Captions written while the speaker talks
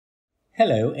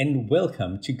Hello and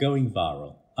welcome to Going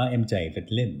Viral. I am David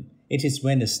Lim. It is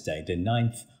Wednesday, the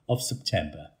 9th of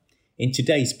September. In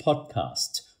today's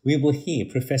podcast, we will hear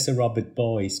Professor Robert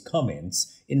Boy's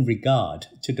comments in regard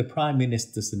to the Prime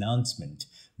Minister's announcement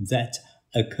that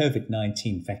a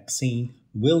COVID-19 vaccine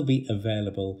will be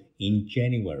available in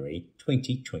January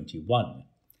 2021.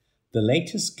 The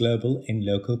latest global and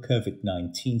local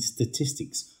COVID-19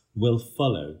 statistics will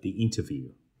follow the interview.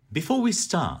 Before we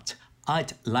start,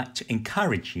 I'd like to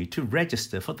encourage you to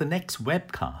register for the next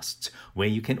webcast, where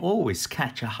you can always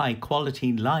catch a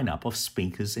high-quality lineup of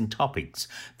speakers and topics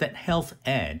that Health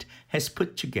Ed has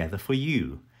put together for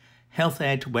you. Health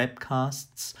Ed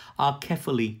webcasts are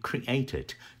carefully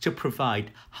created to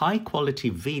provide high-quality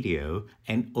video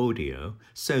and audio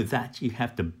so that you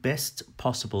have the best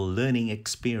possible learning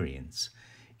experience.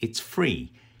 It's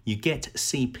free. You get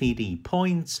CPD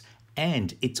points,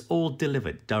 and it's all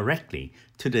delivered directly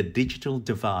to the digital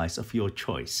device of your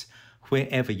choice,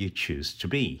 wherever you choose to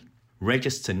be.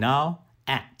 Register now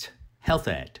at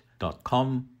healthed.com.au.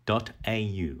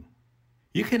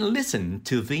 You can listen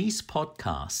to these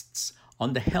podcasts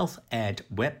on the Health Ed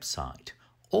website,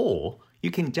 or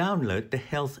you can download the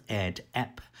Health Ed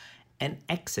app and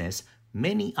access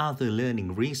many other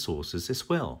learning resources as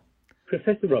well.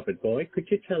 Professor Robert Boy,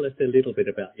 could you tell us a little bit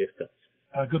about yourself?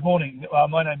 Good morning.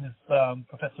 My name is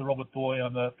Professor Robert Boy.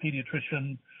 I'm a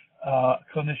paediatrician,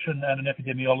 clinician and an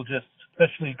epidemiologist,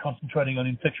 especially concentrating on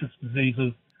infectious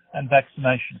diseases and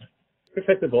vaccination.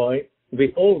 Professor Boy,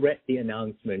 we all read the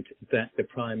announcement that the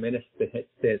Prime Minister had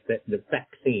said that the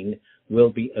vaccine will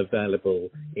be available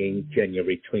in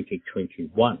January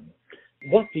 2021.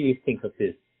 What do you think of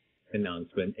this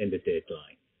announcement and the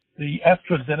deadline? The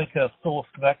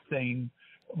AstraZeneca-sourced vaccine,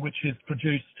 which is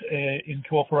produced in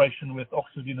cooperation with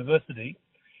Oxford University,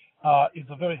 is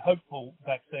a very hopeful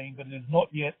vaccine, but it is not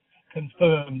yet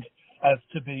confirmed as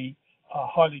to be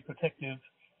highly protective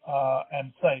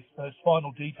and safe. Those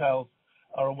final details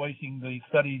are awaiting the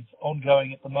studies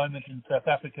ongoing at the moment in South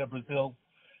Africa, Brazil,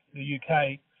 the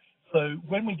UK. So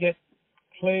when we get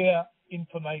clear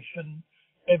information,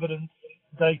 evidence,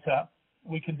 data,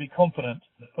 we can be confident.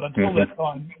 But until that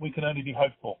time, we can only be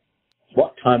hopeful.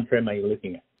 What time frame are you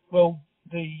looking at? Well,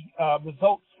 the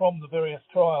results from the various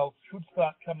trials should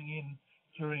start coming in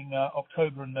during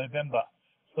October and November.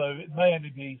 So it may only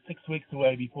be 6 weeks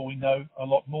away before we know a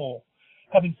lot more.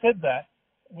 Having said that,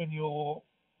 when you're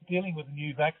dealing with a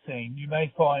new vaccine, you may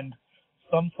find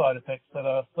some side effects that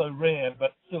are so rare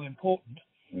but still important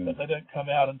that they don't come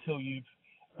out until you've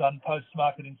done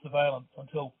post-marketing surveillance,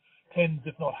 until tens,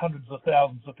 if not hundreds of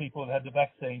thousands of people have had the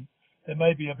vaccine. There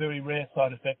may be a very rare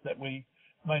side effect that we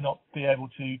may not be able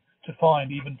to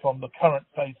find even from the current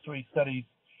phase 3 studies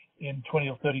in 20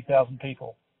 or 30,000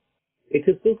 people. It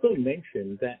is also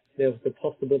mentioned that there was a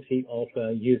possibility of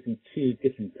using two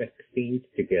different vaccines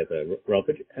together.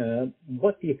 Robert,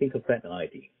 what do you think of that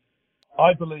idea?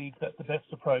 I believe that the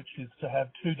best approach is to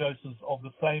have two doses of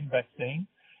the same vaccine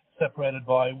separated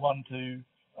by 1 to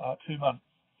 2 months.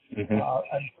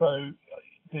 And so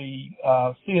the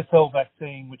CSL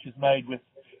vaccine, which is made with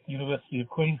the University of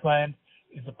Queensland,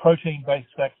 is a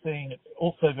protein-based vaccine. It's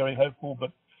also very hopeful,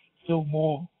 but still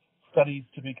more studies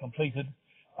to be completed.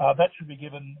 That should be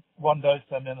given one dose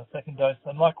and then a second dose.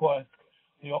 And likewise,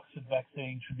 the Oxford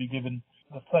vaccine should be given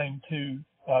the same two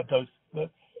dose.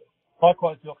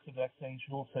 Likewise, the Oxford vaccine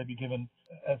should also be given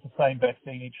as the same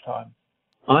vaccine each time.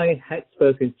 I had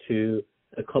spoken to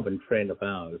a common friend of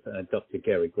ours, Dr.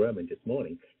 Gary Groman, this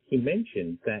morning. He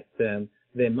mentioned that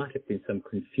there might have been some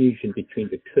confusion between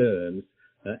the terms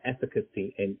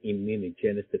efficacy and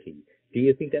immunogenicity. Do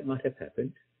you think that might have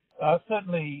happened?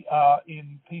 Certainly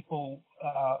in people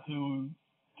who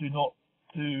do not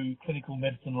do clinical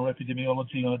medicine or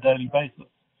epidemiology on a daily basis,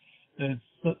 there's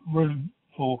room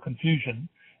for confusion.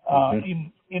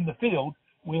 In the field,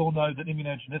 we all know that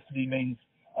immunogenicity means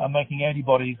making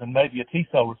antibodies and maybe a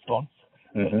T-cell response,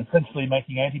 but essentially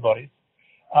making antibodies.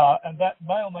 And that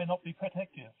may or may not be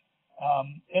protective.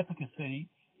 Efficacy,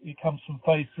 it comes from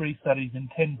phase 3 studies in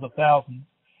tens of thousands,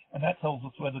 and that tells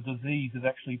us whether disease is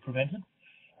actually prevented.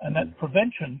 And that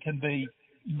prevention can be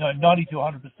 90 to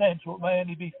 100%, or it may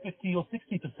only be 50 or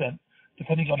 60%,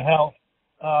 depending on how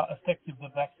effective the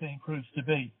vaccine proves to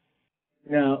be.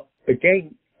 Now,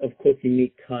 again, of course, you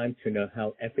need time to know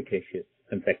how efficacious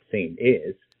a vaccine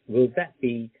is. Will that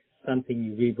be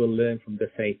something we will learn from the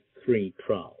phase 3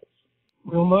 trials?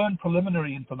 We'll learn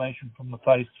preliminary information from the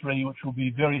phase 3, which will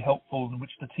be very helpful and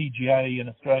which the TGA in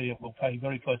Australia will pay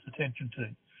very close attention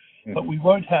to. But we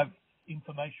won't have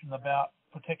information about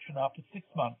protection after 6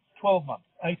 months, 12 months,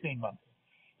 18 months.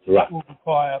 So that will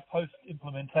require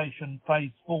post-implementation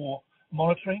phase 4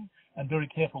 monitoring and very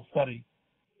careful study.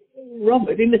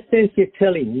 Robert, in a sense, you're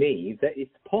telling me that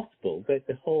it's possible that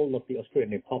the whole of the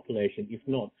Australian population, if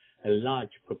not a large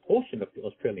proportion of the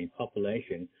Australian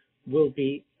population, will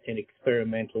be an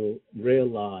experimental,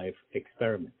 real-life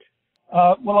experiment.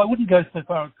 Well, I wouldn't go so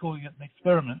far as calling it an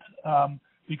experiment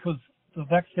because the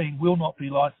vaccine will not be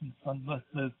licensed unless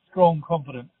there's strong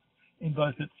confidence in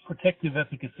both its protective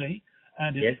efficacy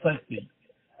and its safety.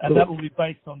 And that will be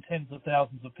based on tens of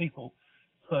thousands of people.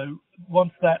 So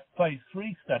once that phase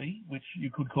 3 study, which you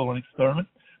could call an experiment,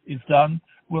 is done,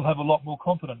 we'll have a lot more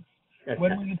confidence. Okay.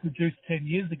 When we introduced 10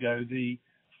 years ago the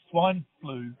swine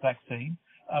flu vaccine,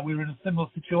 we were in a similar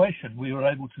situation. We were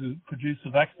able to produce a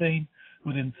vaccine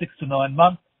within 6 to 9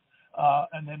 months,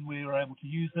 and then we were able to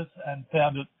use it and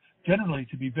found it generally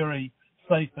to be very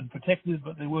safe and protective,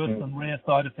 but there were some rare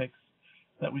side effects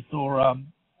that we saw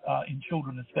in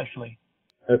children especially.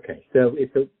 Okay, so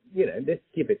it's let's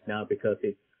give it now because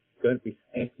it's going to be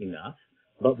safe enough,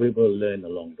 but we will learn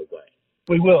along the way.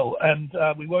 We will, and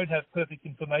we won't have perfect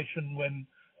information when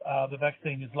the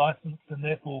vaccine is licensed, and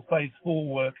therefore phase 4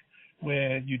 work,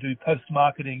 where you do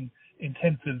post-marketing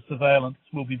intensive surveillance,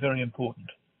 will be very important.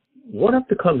 One of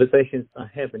the conversations I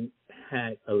haven't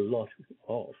had a lot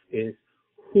of is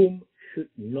whom should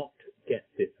not get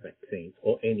this vaccine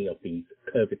or any of these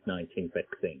COVID-19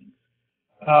 vaccines.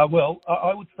 Well,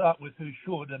 I would start with who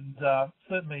should, and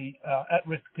certainly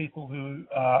at-risk people who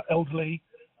are elderly,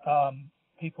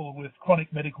 people with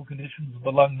chronic medical conditions of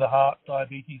the lung, the heart,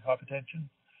 diabetes, hypertension,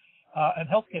 and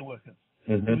healthcare workers.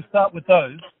 Mm-hmm. So we start with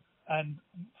those, and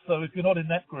so if you're not in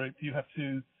that group, you have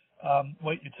to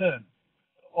wait your turn.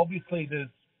 Obviously, there's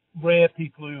rare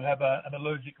people who have an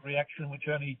allergic reaction which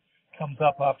only comes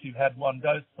up after you've had one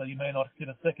dose, so you may not get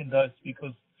a second dose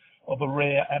because of a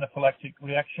rare anaphylactic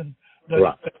reaction. Don't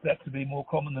expect that to be more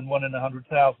common than 1 in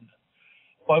 100,000.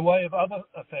 By way of other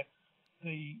effects,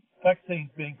 the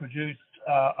vaccines being produced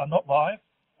are not live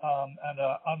and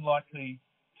are unlikely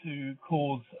to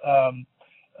cause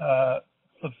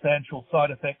substantial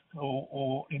side effects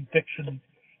or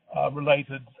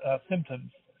infection-related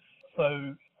symptoms.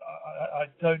 So I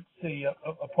don't see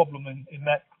a problem in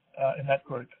that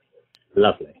group.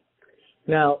 Lovely.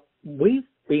 Now, we've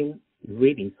been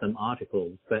reading some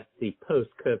articles that the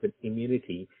post-COVID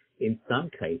immunity in some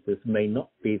cases may not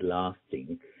be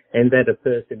lasting, and that a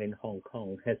person in Hong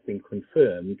Kong has been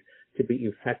confirmed to be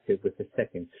infected with the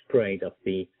second strain of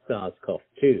the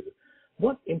SARS-CoV-2.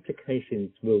 What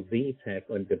implications will these have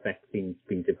on the vaccines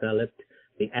being developed,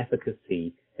 the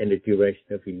efficacy, and the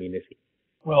duration of immunity?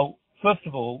 Well, first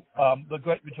of all, the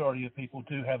great majority of people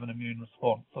do have an immune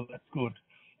response, so that's good.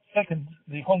 Second,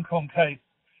 the Hong Kong case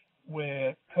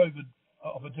where COVID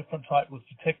of a different type was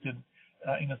detected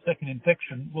in a second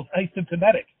infection was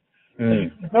asymptomatic. So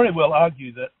you can very well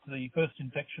argue that the first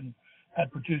infection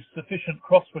had produced sufficient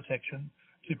cross-protection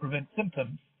to prevent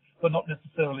symptoms, but not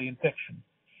necessarily infection.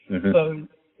 Mm-hmm. So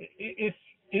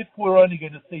if we're only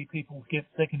going to see people get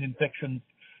second infections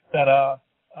that are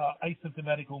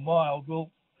asymptomatic or mild,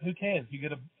 well, who cares? You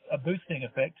get a boosting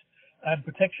effect and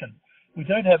protection. We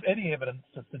don't have any evidence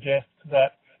to suggest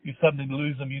that you suddenly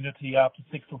lose immunity after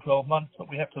 6 or 12 months, but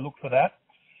we have to look for that.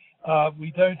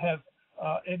 We don't have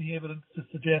any evidence to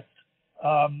suggest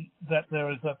that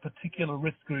there is a particular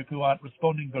risk group who aren't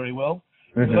responding very well.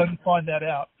 Mm-hmm. We'll only find that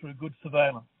out through good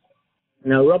surveillance.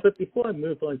 Now, Robert, before I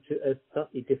move on to a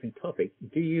slightly different topic,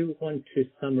 do you want to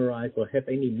summarize or have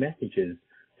any messages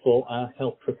for our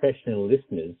health professional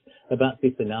listeners about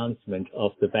this announcement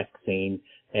of the vaccine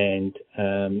and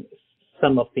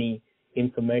some of the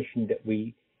information that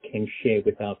we can share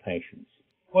with our patients?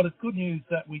 Well, it's good news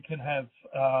that we can have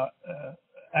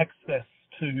access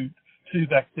to two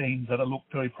vaccines that look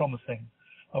very promising.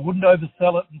 I wouldn't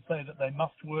oversell it and say that they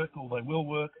must work or they will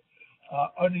work,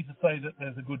 only to say that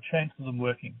there's a good chance of them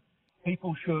working.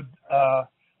 People should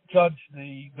judge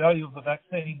the value of the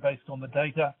vaccine based on the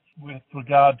data with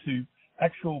regard to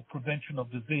actual prevention of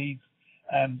disease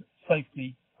and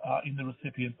safety in the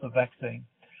recipients of vaccine.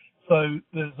 So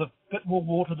there's a bit more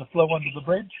water to flow under the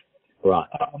bridge. Right.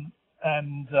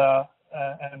 And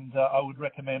I would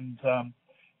recommend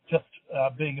just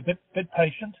being a bit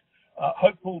patient,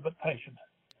 hopeful but patient.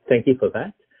 Thank you for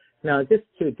that. Now, just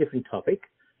to a different topic,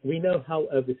 we know how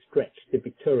overstretched the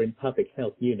Victorian Public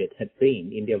Health Unit had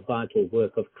been in their vital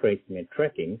work of tracing and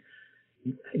tracking.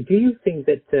 Do you think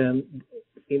that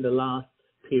in the last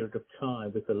period of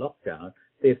time with the lockdown,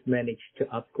 they've managed to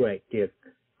upgrade their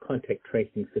contact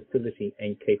tracing facility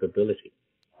and capability?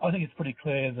 I think it's pretty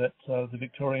clear that the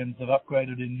Victorians have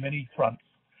upgraded in many fronts,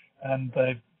 and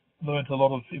they've learnt a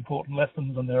lot of important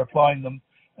lessons, and they're applying them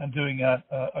and doing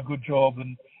a good job.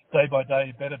 And day by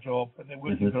day a better job, and they're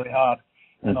working very hard,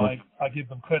 and I give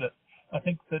them credit. I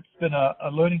think that's been a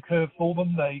learning curve for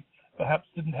them. They perhaps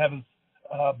didn't have as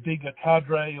big a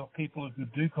cadre of people who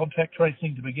could do contact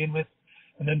tracing to begin with,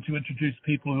 and then to introduce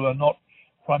people who are not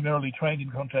primarily trained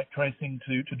in contact tracing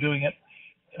to doing it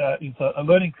is a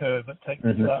learning curve. It takes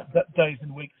days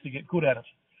and weeks to get good at it.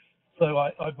 So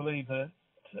I believe that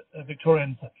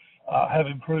Victorians have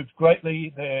improved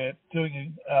greatly. They're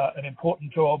doing an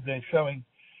important job. They're showing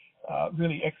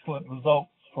really excellent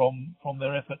results from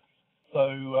their efforts. So,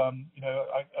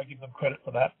 I give them credit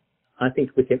for that. I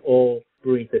think we can all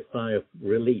breathe a sigh of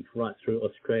relief right through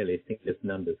Australia seeing these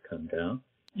numbers come down.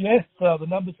 Yes, the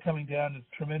numbers coming down is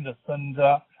tremendous, and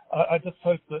I just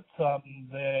hope that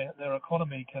their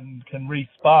economy can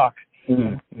re-spark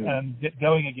and get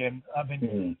going again. I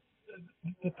mean,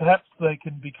 perhaps they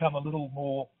can become a little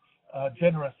more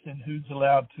generous in who's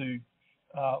allowed to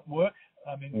work.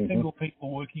 I mean, single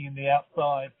people working in the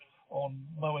outside on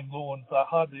mowing lawns are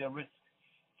hardly a risk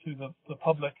to the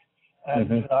public,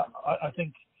 and I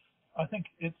think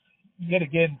it's yet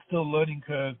again still a learning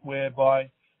curve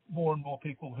whereby more and more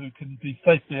people who can be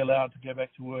safely allowed to go back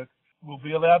to work will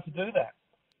be allowed to do that.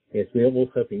 Yes, we are all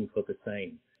hoping for the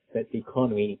same, that the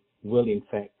economy will in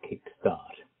fact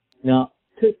kickstart. Now,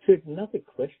 to another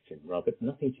question, Robert,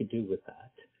 nothing to do with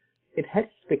that. It has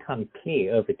become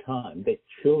clear over time that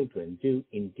children do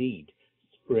indeed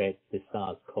spread the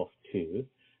SARS-CoV-2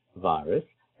 virus,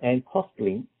 and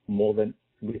possibly more than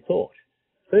we thought.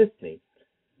 Firstly,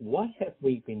 why have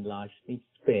we been largely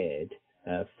spared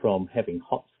from having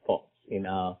hotspots in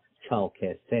our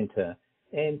childcare centre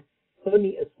and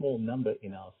only a small number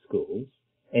in our schools?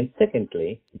 And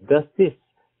secondly, does this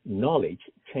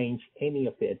knowledge change any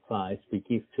of the advice we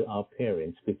give to our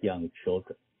parents with young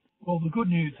children? Well, the good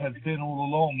news has been all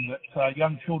along that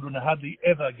young children hardly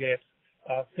ever get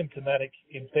symptomatic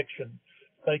infection.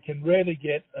 They can rarely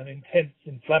get an intense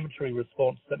inflammatory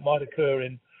response that might occur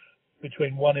in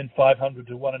between 1 in 500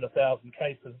 to 1 in 1,000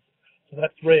 cases. So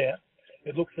that's rare.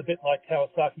 It looks a bit like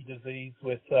Kawasaki disease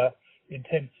with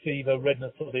intense fever,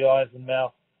 redness of the eyes and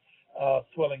mouth,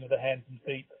 swelling of the hands and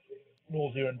feet,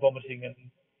 nausea and vomiting, and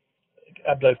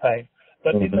abdo pain.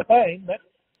 But in the main, that's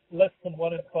less than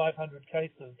 1 in 500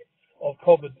 cases of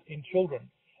COVID in children.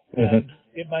 And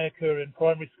it may occur in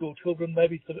primary school children,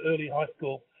 maybe some early high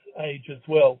school age as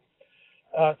well.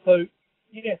 So,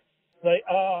 yes, they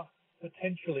are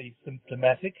potentially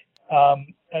symptomatic.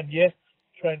 And yes,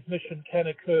 transmission can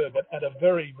occur, but at a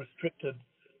very restricted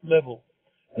level.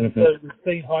 And so we've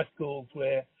seen high schools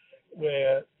where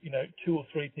 2 or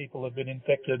 3 people have been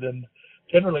infected, and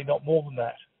generally not more than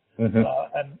that.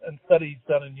 And studies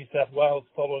done in New South Wales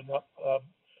following up a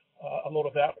lot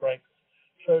of outbreaks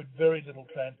showed very little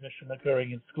transmission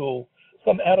occurring in school.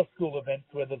 Some out-of-school events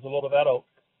where there's a lot of adults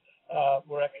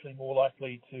were actually more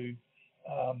likely to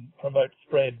promote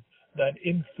spread than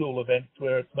in-school events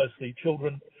where it's mostly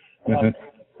children.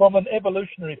 From an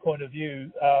evolutionary point of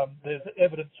view, there's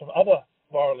evidence from other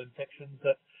viral infections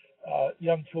that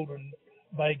young children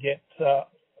may get the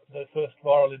first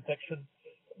viral infection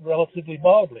relatively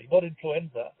mildly, not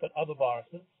influenza, but other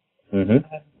viruses. And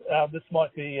this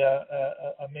might be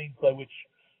a means by which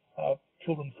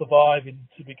children survive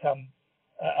to become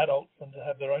adults and to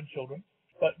have their own children.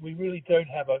 But we really don't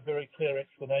have a very clear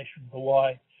explanation for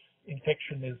why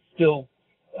infection is still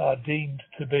deemed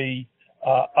to be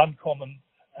uncommon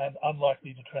and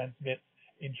unlikely to transmit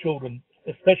in children,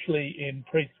 especially in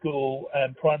preschool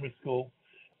and primary school.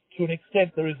 To an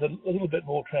extent, there is a little bit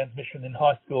more transmission in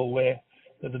high school where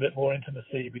there's a bit more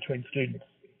intimacy between students.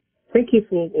 Thank you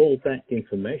for all that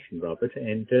information, Robert.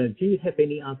 And do you have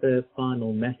any other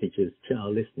final messages to our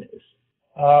listeners?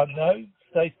 No,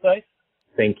 stay safe.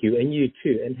 Thank you, and you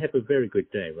too. And have a very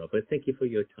good day, Robert. Thank you for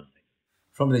your time.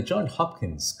 From the Johns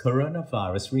Hopkins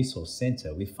Coronavirus Resource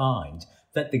Center, we find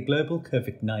that the global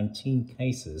COVID-19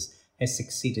 cases has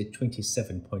exceeded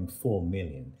 27.4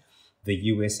 million. The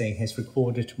USA has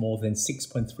recorded more than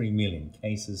 6.3 million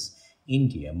cases,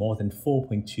 India more than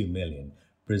 4.2 million,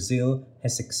 Brazil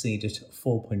has exceeded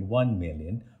 4.1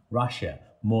 million, Russia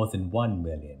more than 1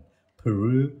 million,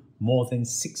 Peru more than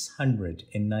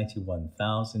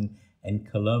 691,000, and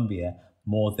Colombia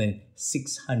more than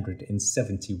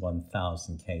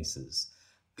 671,000 cases.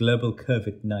 Global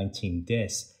COVID-19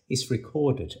 deaths is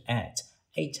recorded at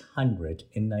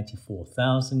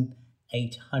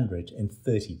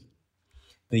 894,830.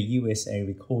 The USA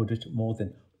recorded more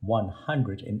than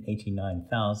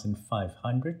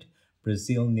 189,500,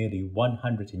 Brazil nearly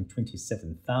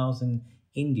 127,000,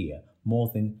 India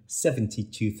more than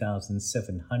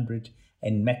 72,700,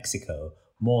 and Mexico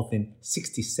more than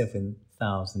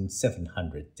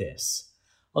 67,700 deaths.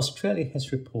 Australia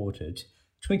has reported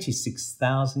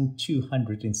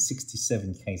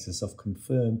 26,267 cases of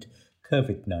confirmed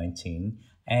COVID-19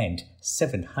 and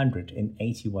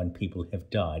 781 people have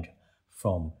died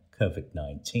from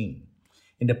COVID-19.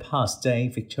 In the past day,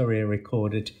 Victoria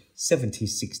recorded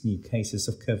 76 new cases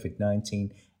of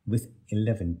COVID-19 with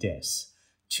 11 deaths.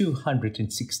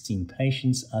 216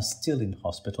 patients are still in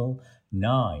hospital,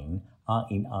 9 are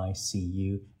in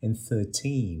ICU, and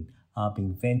 13 are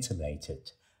being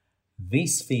ventilated.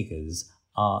 These figures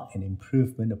are an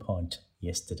improvement upon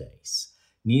yesterday's.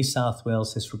 New South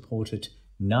Wales has reported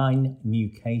 9 new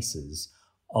cases.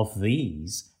 Of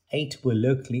these, 8 were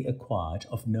locally acquired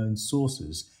of known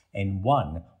sources, and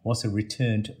 1 was a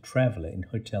returned traveller in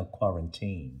hotel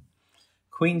quarantine.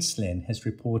 Queensland has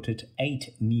reported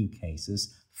 8 new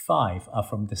cases, 5 are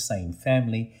from the same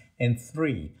family, and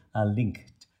 3 are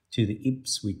linked to the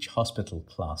Ipswich Hospital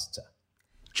cluster.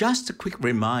 Just a quick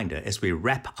reminder as we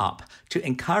wrap up to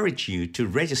encourage you to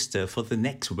register for the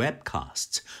next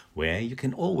webcast, where you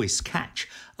can always catch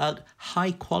a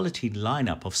high-quality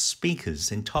lineup of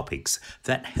speakers and topics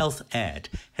that Health Ed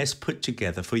has put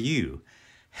together for you.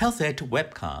 Health Ed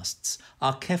webcasts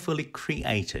are carefully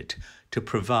created to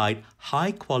provide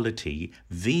high-quality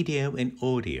video and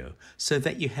audio so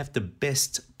that you have the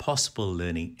best possible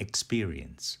learning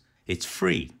experience. It's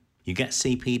free. You get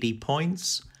CPD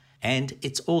points, and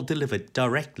it's all delivered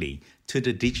directly to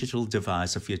the digital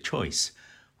device of your choice,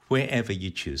 wherever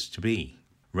you choose to be.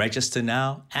 Register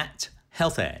now at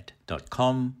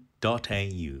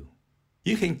healthed.com.au.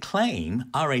 You can claim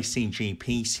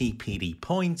RACGP CPD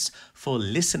points for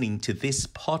listening to this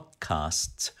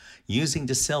podcast using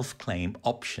the self-claim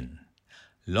option.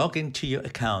 Log into your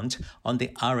account on the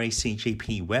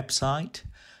RACGP website,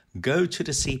 go to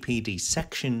the CPD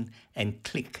section and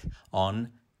click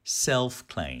on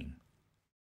Self-Claim.